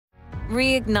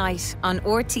Reignite on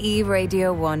RTE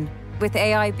Radio 1 with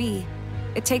AIB.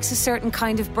 It takes a certain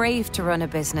kind of brave to run a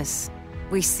business.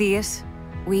 We see it,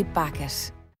 we back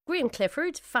it. Graham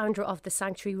Clifford, founder of the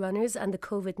Sanctuary Runners and the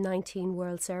COVID-19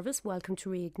 World Service. Welcome to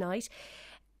Reignite.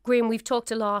 Graham, we've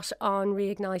talked a lot on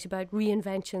Reignite about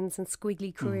reinventions and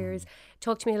squiggly careers.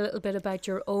 Talk to me a little bit about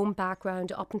your own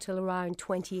background up until around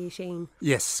 2018.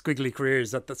 Yes, squiggly careers,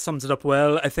 that sums it up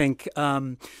well, I think.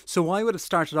 So I would have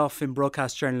started off in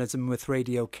broadcast journalism with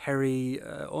Radio Kerry,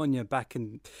 Anya, back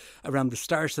in around the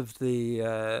start of the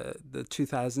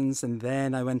 2000s. And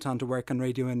then I went on to work on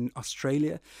radio in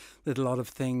Australia. Did a lot of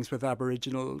things with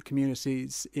Aboriginal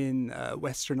communities in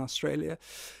Western Australia.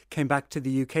 Came back to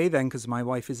the UK then because my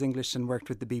wife is English and worked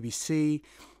with the BBC.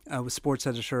 Was sports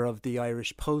editor of the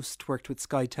Irish Post, worked with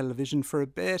Sky Television for a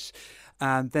bit,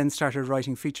 and then started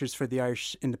writing features for the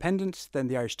Irish Independent, then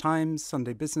the Irish Times,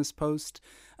 Sunday Business Post.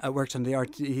 Worked on the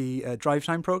RTE Drive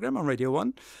Time programme on Radio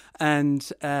 1,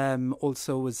 and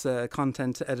also was a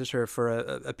content editor for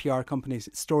a PR company,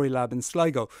 Storylab in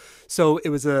Sligo. So it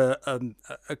was a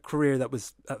career that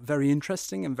was very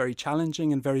interesting and very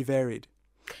challenging and very varied.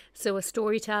 So a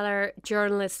storyteller,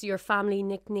 journalist, your family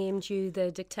nicknamed you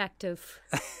the detective.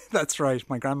 That's right,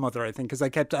 my grandmother, I think, because I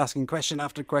kept asking question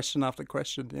after question after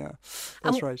question. Yeah,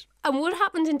 that's right. And what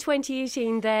happened in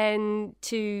 2018 then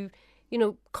to,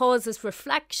 cause this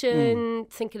reflection,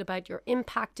 thinking about your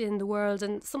impact in the world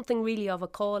and something really of a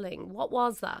calling? What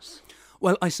was that?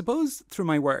 Well, I suppose through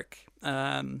my work,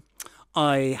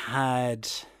 I had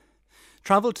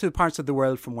travelled to parts of the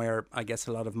world from where I guess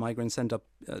a lot of migrants end up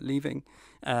leaving,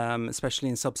 especially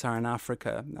in sub-Saharan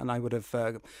Africa. And I would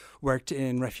have worked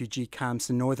in refugee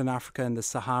camps in Northern Africa in the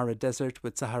Sahara Desert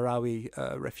with Sahrawi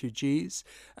refugees,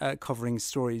 covering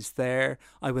stories there.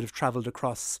 I would have travelled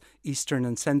across Eastern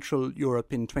and Central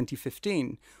Europe in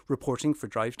 2015, reporting for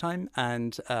Drive Time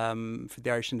and for the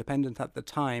Irish Independent at the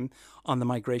time on the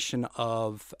migration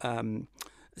of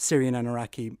Syrian and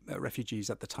Iraqi refugees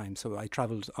at the time. So I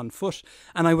travelled on foot,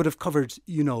 and I would have covered,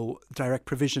 direct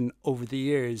provision over the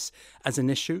years as an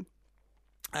issue,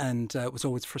 and was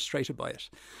always frustrated by it.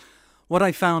 What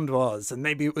I found was, and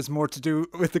maybe it was more to do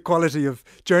with the quality of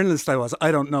journalist I was,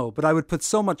 I don't know, but I would put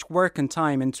so much work and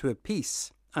time into a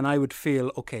piece, and I would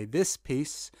feel, okay, this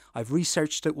piece, I've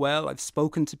researched it well, I've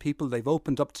spoken to people, they've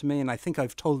opened up to me, and I think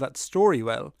I've told that story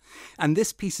well. And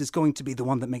this piece is going to be the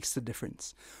one that makes the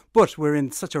difference. But we're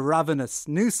in such a ravenous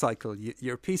news cycle.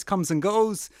 Your piece comes and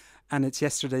goes, and it's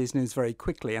yesterday's news very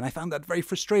quickly. And I found that very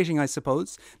frustrating, I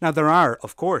suppose. Now, there are,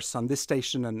 of course, on this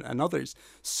station and others,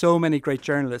 so many great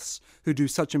journalists who do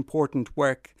such important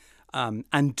work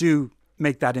and do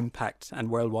make that impact,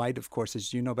 and worldwide, of course,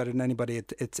 as you know better than anybody,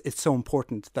 it's so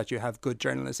important that you have good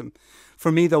journalism.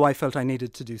 For me, though, I felt I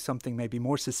needed to do something maybe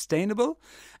more sustainable,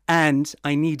 and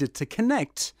I needed to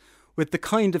connect with the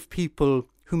kind of people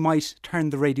who might turn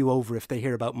the radio over if they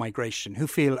hear about migration, who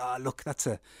feel, look, that's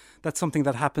something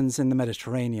that happens in the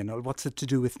Mediterranean, or what's it to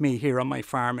do with me here on my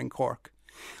farm in Cork?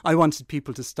 I wanted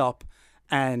people to stop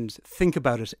and think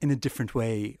about it in a different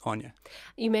way, Anya.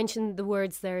 You mentioned the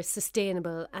words there,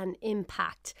 sustainable and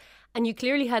impact. And you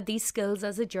clearly had these skills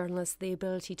as a journalist, the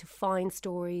ability to find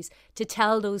stories, to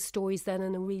tell those stories then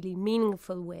in a really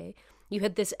meaningful way. You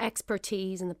had this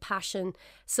expertise in the passion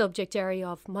subject area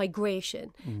of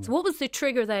migration. So what was the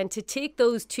trigger then to take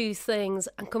those two things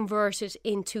and convert it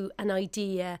into an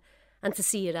idea and to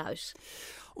see it out?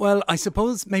 Well, I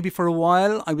suppose maybe for a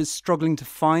while I was struggling to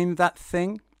find that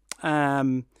thing.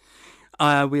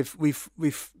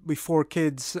 We've 4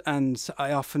 kids, and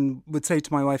I often would say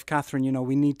to my wife Catherine,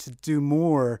 we need to do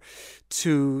more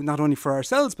to not only for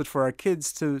ourselves but for our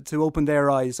kids to open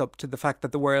their eyes up to the fact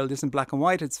that the world isn't black and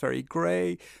white, it's very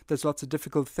grey. There's lots of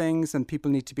difficult things, and people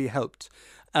need to be helped.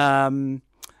 And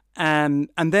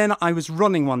then I was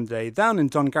running one day down in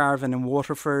Dungarvan in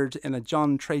Waterford in a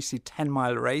John Tracy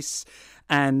 10-mile race,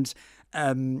 and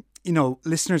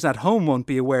listeners at home won't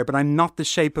be aware, but I'm not the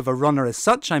shape of a runner as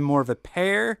such. I'm more of a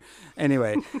pear.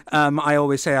 Anyway, I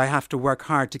always say I have to work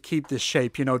hard to keep this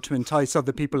shape, to entice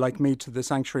other people like me to the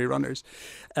Sanctuary Runners.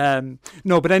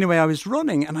 But anyway, I was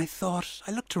running, and I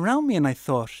looked around me and I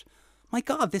thought, my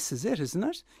God, this is it, isn't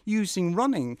it? Using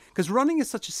running. Because running is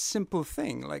such a simple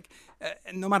thing. Like,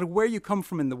 no matter where you come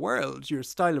from in the world, your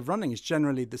style of running is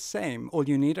generally the same. All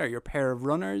you need are your pair of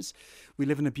runners. We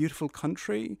live in a beautiful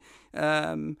country.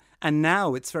 And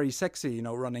now it's very sexy,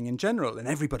 running in general, and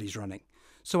everybody's running.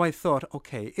 So I thought,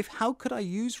 okay, how could I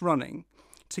use running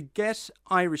to get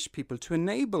Irish people, to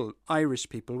enable Irish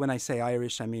people, when I say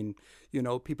Irish, I mean,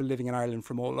 people living in Ireland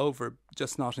from all over,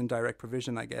 just not in direct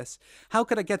provision, I guess. How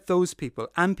could I get those people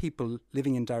and people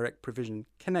living in direct provision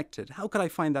connected? How could I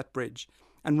find that bridge?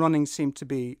 And running seemed to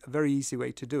be a very easy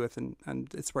way to do it, and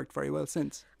it's worked very well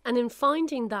since. And in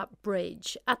finding that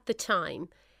bridge at the time,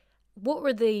 what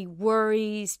were the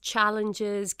worries,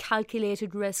 challenges,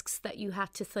 calculated risks that you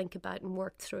had to think about and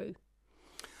work through?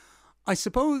 I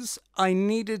suppose I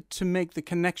needed to make the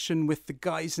connection with the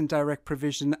guys in direct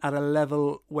provision at a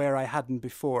level where I hadn't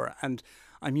before. And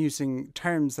I'm using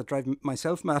terms that drive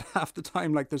myself mad half the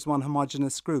time, like there's one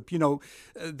homogenous group.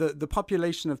 The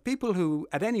population of people who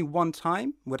at any one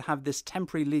time would have this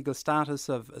temporary legal status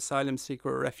of asylum seeker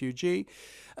or refugee,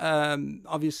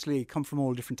 obviously come from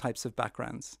all different types of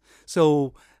backgrounds.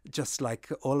 So just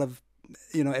like all of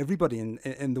everybody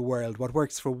in the world, what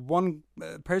works for one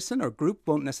person or group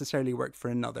won't necessarily work for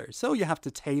another. So you have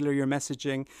to tailor your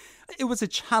messaging. It was a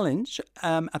challenge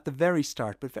at the very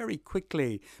start, but very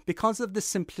quickly, because of the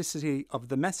simplicity of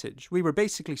the message, we were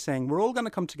basically saying we're all going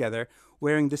to come together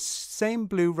wearing the same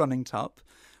blue running top.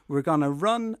 We're going to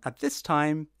run at this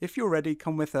time. If you're ready,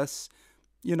 come with us.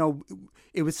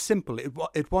 It was simple.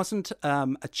 It wasn't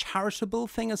a charitable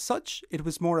thing as such. It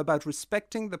was more about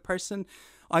respecting the person.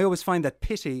 I always find that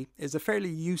pity is a fairly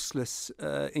useless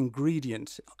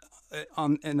ingredient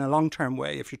in a long-term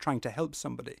way if you're trying to help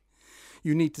somebody.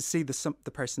 You need to see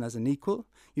the person as an equal.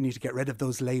 You need to get rid of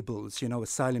those labels,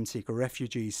 asylum seeker,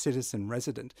 refugee, citizen,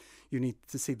 resident. You need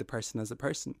to see the person as a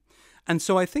person. And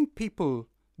so I think people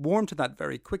warmed to that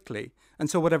very quickly. And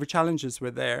so whatever challenges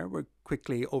were there were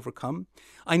quickly overcome.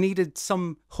 I needed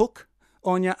some hook,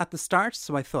 Anya, at the start.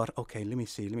 So I thought, okay, let me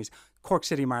see. Cork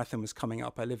City Marathon was coming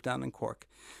up. I live down in Cork.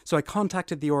 So I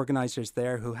contacted the organisers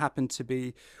there, who happened to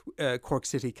be Cork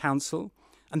City Council.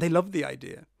 And they loved the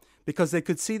idea because they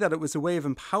could see that it was a way of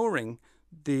empowering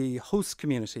the host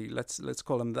community, let's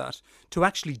call them that, to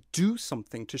actually do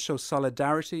something to show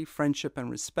solidarity, friendship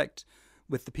and respect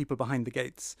with the people behind the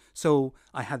gates. So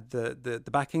I had the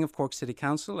backing of Cork City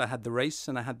Council, I had the race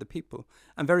and I had the people.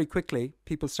 And very quickly,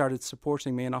 people started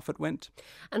supporting me and off it went.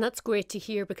 And that's great to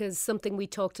hear, because something we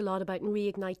talked a lot about in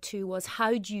Reignite too was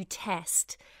how do you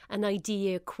test an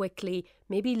idea quickly,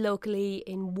 maybe locally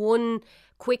in one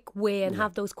quick way, and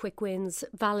have those quick wins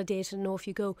validated and off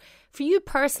you go. For you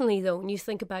personally though, when you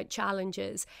think about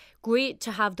challenges, great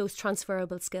to have those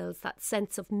transferable skills, that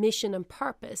sense of mission and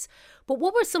purpose. But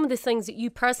what were some of the things that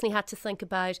you personally had to think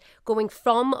about going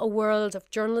from a world of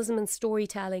journalism and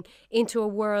storytelling into a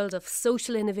world of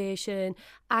social innovation,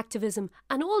 activism,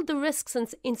 and all the risks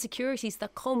and insecurities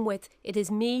that come with it is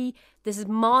me, this is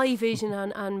my vision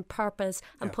and purpose,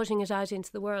 and putting it out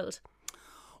into the world?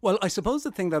 Well, I suppose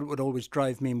the thing that would always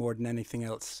drive me more than anything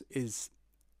else is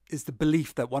the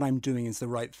belief that what I'm doing is the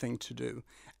right thing to do,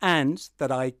 and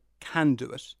that I can do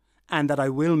it, and that I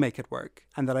will make it work,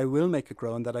 and that I will make it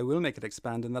grow, and that I will make it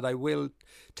expand, and that I will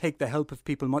take the help of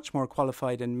people much more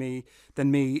qualified than me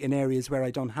in areas where I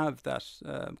don't have that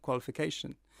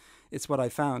qualification. It's what I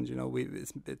found,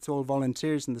 it's all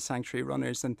volunteers and the Sanctuary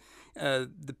Runners, and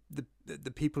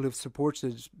the people who've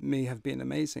supported me have been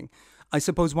amazing. I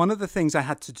suppose one of the things I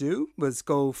had to do was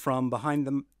go from behind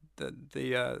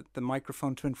the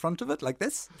microphone to in front of it like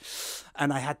this,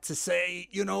 and I had to say,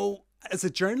 as a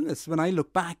journalist, when I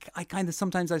look back,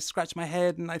 sometimes I scratch my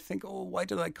head and I think, oh, why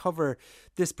did I cover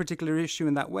this particular issue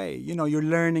in that way? You're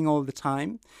learning all the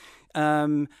time,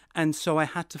 and so I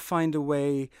had to find a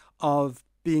way of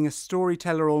being a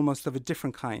storyteller almost of a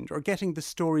different kind, or getting the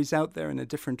stories out there in a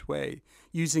different way,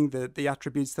 using the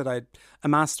attributes that I'd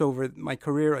amassed over my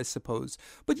career, I suppose.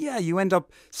 But yeah, you end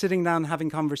up sitting down having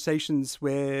conversations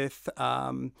with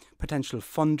potential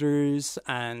funders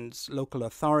and local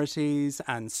authorities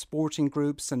and sporting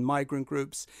groups and migrant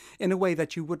groups in a way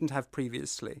that you wouldn't have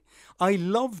previously. I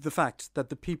love the fact that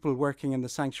the people working in the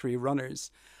Sanctuary Runners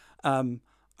are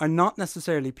not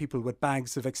necessarily people with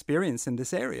bags of experience in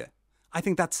this area. I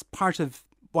think that's part of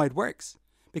why it works,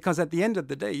 because at the end of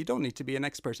the day, you don't need to be an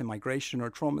expert in migration or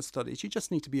trauma studies. You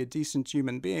just need to be a decent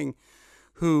human being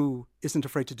who isn't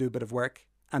afraid to do a bit of work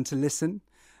and to listen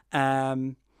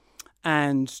and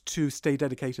to stay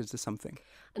dedicated to something.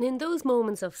 And in those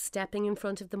moments of stepping in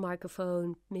front of the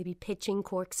microphone, maybe pitching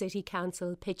Cork City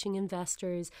Council, pitching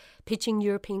investors, pitching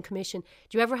European Commission,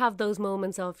 do you ever have those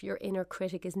moments of your inner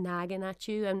critic is nagging at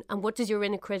you? And what does your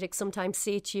inner critic sometimes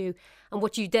say to you? And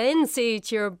what you then say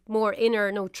to your more inner,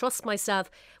 no, trust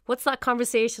myself, what's that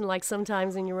conversation like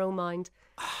sometimes in your own mind?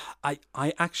 I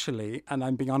actually, and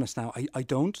I'm being honest now, I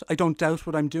don't doubt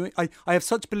what I'm doing. I have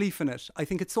such belief in it. I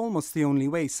think it's almost the only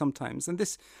way sometimes. And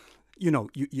this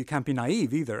you can't be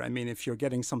naive either. I mean, if you're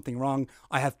getting something wrong,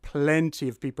 I have plenty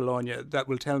of people on you that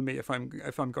will tell me if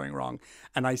I'm going wrong.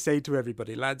 And I say to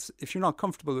everybody, lads, if you're not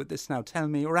comfortable with this now, tell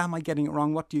me, or am I getting it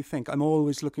wrong? What do you think? I'm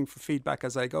always looking for feedback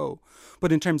as I go.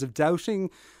 But in terms of doubting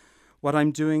what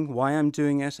I'm doing, why I'm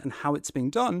doing it, and how it's being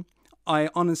done, I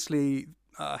honestly...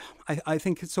 I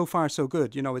think it's so far so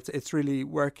good. It's really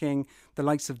working. The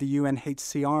likes of the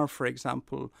UNHCR, for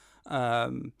example,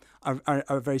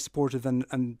 are very supportive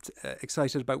and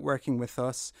excited about working with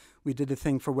us. We did a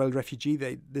thing for World Refugee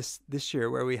Day this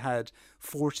year where we had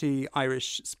 40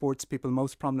 Irish sports people,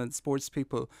 most prominent sports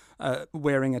people,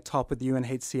 wearing a top with the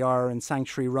UNHCR and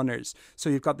Sanctuary Runners.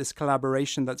 So you've got this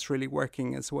collaboration that's really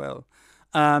working as well.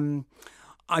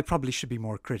 I probably should be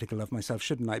more critical of myself,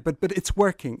 shouldn't I? But it's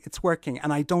working. It's working.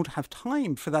 And I don't have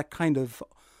time for that kind of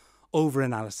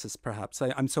over-analysis, perhaps.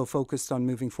 I'm so focused on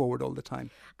moving forward all the time.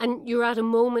 And you're at a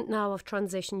moment now of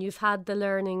transition. You've had the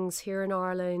learnings here in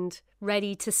Ireland,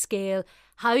 ready to scale.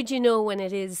 How do you know when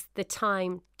it is the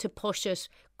time to push it,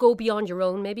 go beyond your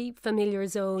own, maybe familiar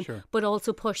zone, Sure. but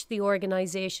also push the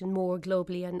organisation more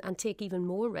globally and take even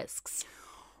more risks?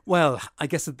 Well, I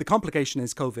guess the complication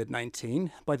is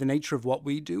COVID-19. By the nature of what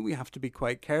we do, we have to be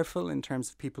quite careful in terms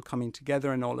of people coming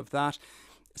together and all of that,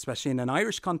 especially in an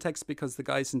Irish context, because the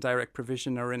guys in direct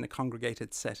provision are in a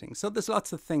congregated setting. So there's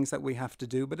lots of things that we have to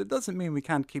do, but it doesn't mean we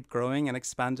can't keep growing and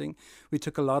expanding. We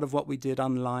took a lot of what we did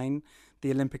online.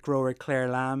 The Olympic rower Claire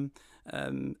Lamb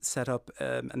set up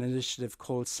an initiative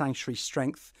called Sanctuary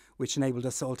Strength, which enabled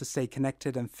us all to stay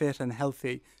connected and fit and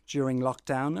healthy during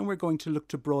lockdown. And we're going to look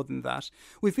to broaden that.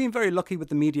 We've been very lucky with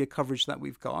the media coverage that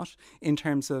we've got in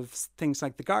terms of things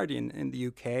like The Guardian in the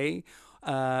UK,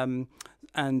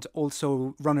 and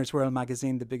also Runner's World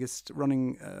magazine, the biggest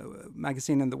running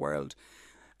magazine in the world.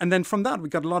 And then from that, we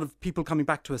got a lot of people coming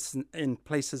back to us in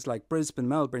places like Brisbane,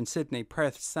 Melbourne, Sydney,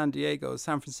 Perth, San Diego,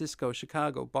 San Francisco,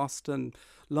 Chicago, Boston,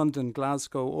 London,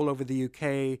 Glasgow, all over the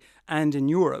UK and in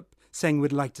Europe, saying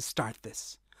we'd like to start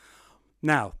this.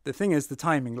 Now, the thing is the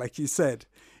timing, like you said.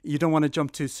 You don't want to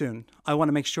jump too soon. I want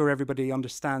to make sure everybody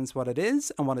understands what it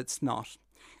is and what it's not.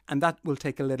 And that will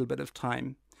take a little bit of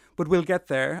time. But we'll get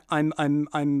there. I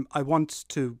want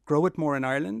to grow it more in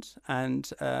Ireland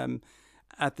and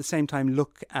at the same time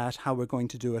look at how we're going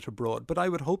to do it abroad. But I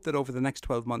would hope that over the next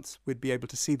 12 months, we'd be able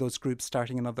to see those groups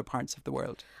starting in other parts of the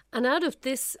world. And out of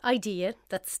this idea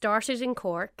that started in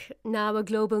Cork, now a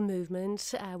global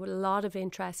movement with a lot of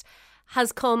interest,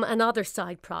 has come another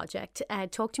side project.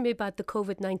 Talk to me about the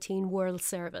COVID-19 World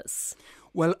Service.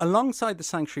 Well, alongside the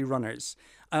Sanctuary Runners,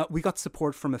 we got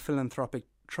support from a philanthropic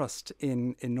trust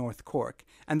in North Cork,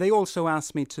 and they also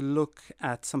asked me to look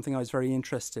at something I was very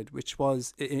interested, which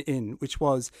was the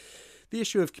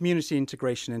issue of community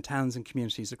integration in towns and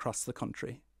communities across the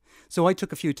country. So I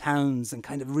took a few towns and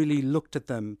kind of really looked at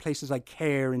them. Places like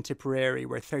Cahir in Tipperary,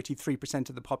 where 33%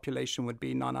 of the population would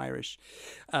be non-Irish,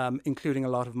 including a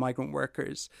lot of migrant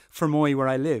workers. Fermoy, where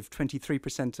I live,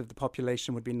 23% of the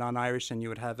population would be non-Irish, and you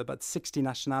would have about 60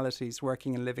 nationalities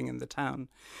working and living in the town.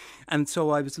 And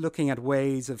so I was looking at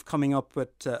ways of coming up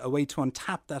with a way to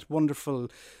untap that wonderful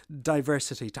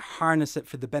diversity, to harness it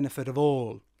for the benefit of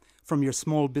all. From your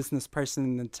small business person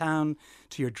in the town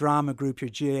to your drama group, your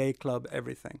GAA club,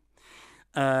 everything.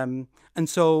 And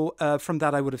so from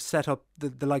that, I would have set up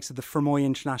the likes of the Fermoy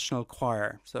International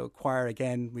Choir. So choir,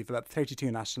 again, we've about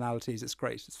 32 nationalities. It's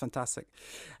great. It's fantastic.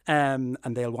 And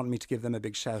they'll want me to give them a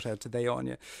big shout out today on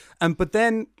you. But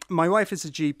then my wife is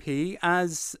a GP.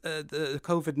 As the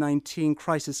COVID-19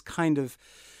 crisis kind of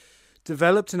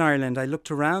developed in Ireland, I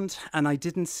looked around and I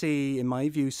didn't see, in my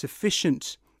view,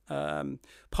 sufficient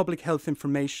public health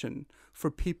information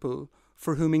for people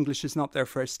for whom English is not their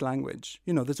first language.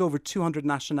 You know, there's over 200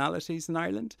 nationalities in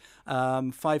Ireland.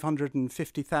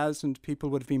 550,000 people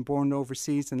would have been born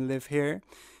overseas and live here.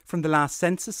 From the last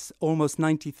census, almost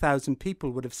 90,000 people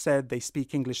would have said they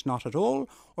speak English not at all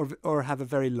or have a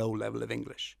very low level of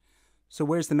English. So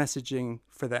where's the messaging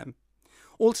for them?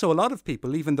 Also, a lot of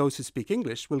people, even those who speak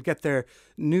English, will get their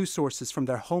news sources from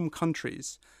their home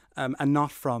countries and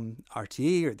not from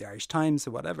RTE or the Irish Times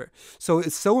or whatever. So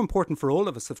it's so important for all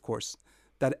of us, of course,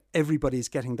 that everybody's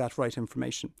getting that right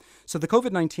information. So the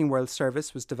COVID-19 World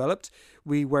Service was developed.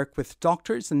 We work with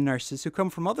doctors and nurses who come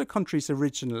from other countries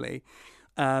originally.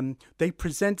 They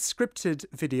present scripted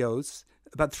videos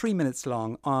about 3 minutes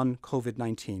long on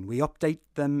COVID-19. We update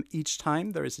them each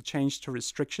time there is a change to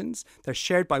restrictions. They're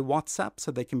shared by WhatsApp,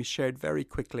 so they can be shared very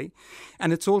quickly.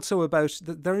 And it's also about,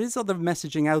 there is other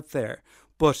messaging out there,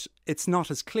 but it's not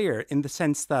as clear in the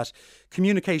sense that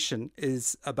communication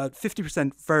is about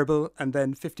 50% verbal and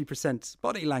then 50%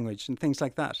 body language and things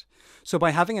like that. So by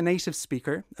having a native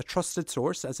speaker, a trusted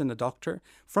source, as in a doctor,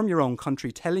 from your own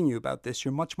country telling you about this,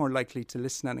 you're much more likely to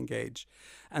listen and engage.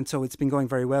 And so it's been going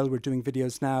very well. We're doing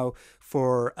videos now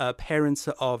for parents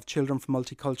of children from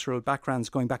multicultural backgrounds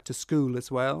going back to school as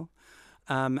well.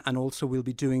 And also we'll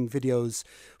be doing videos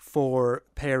for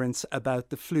parents about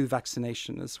the flu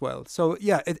vaccination as well. So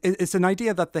yeah, it's an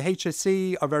idea that the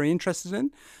HSE are very interested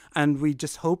in, and we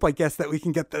just hope, I guess, that we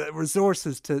can get the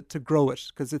resources to grow it,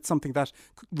 because it's something that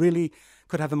really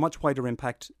could have a much wider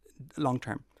impact long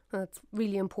term. That's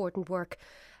really important work.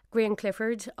 Graham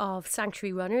Clifford of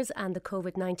Sanctuary Runners and the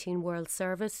COVID-19 World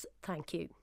Service, thank you.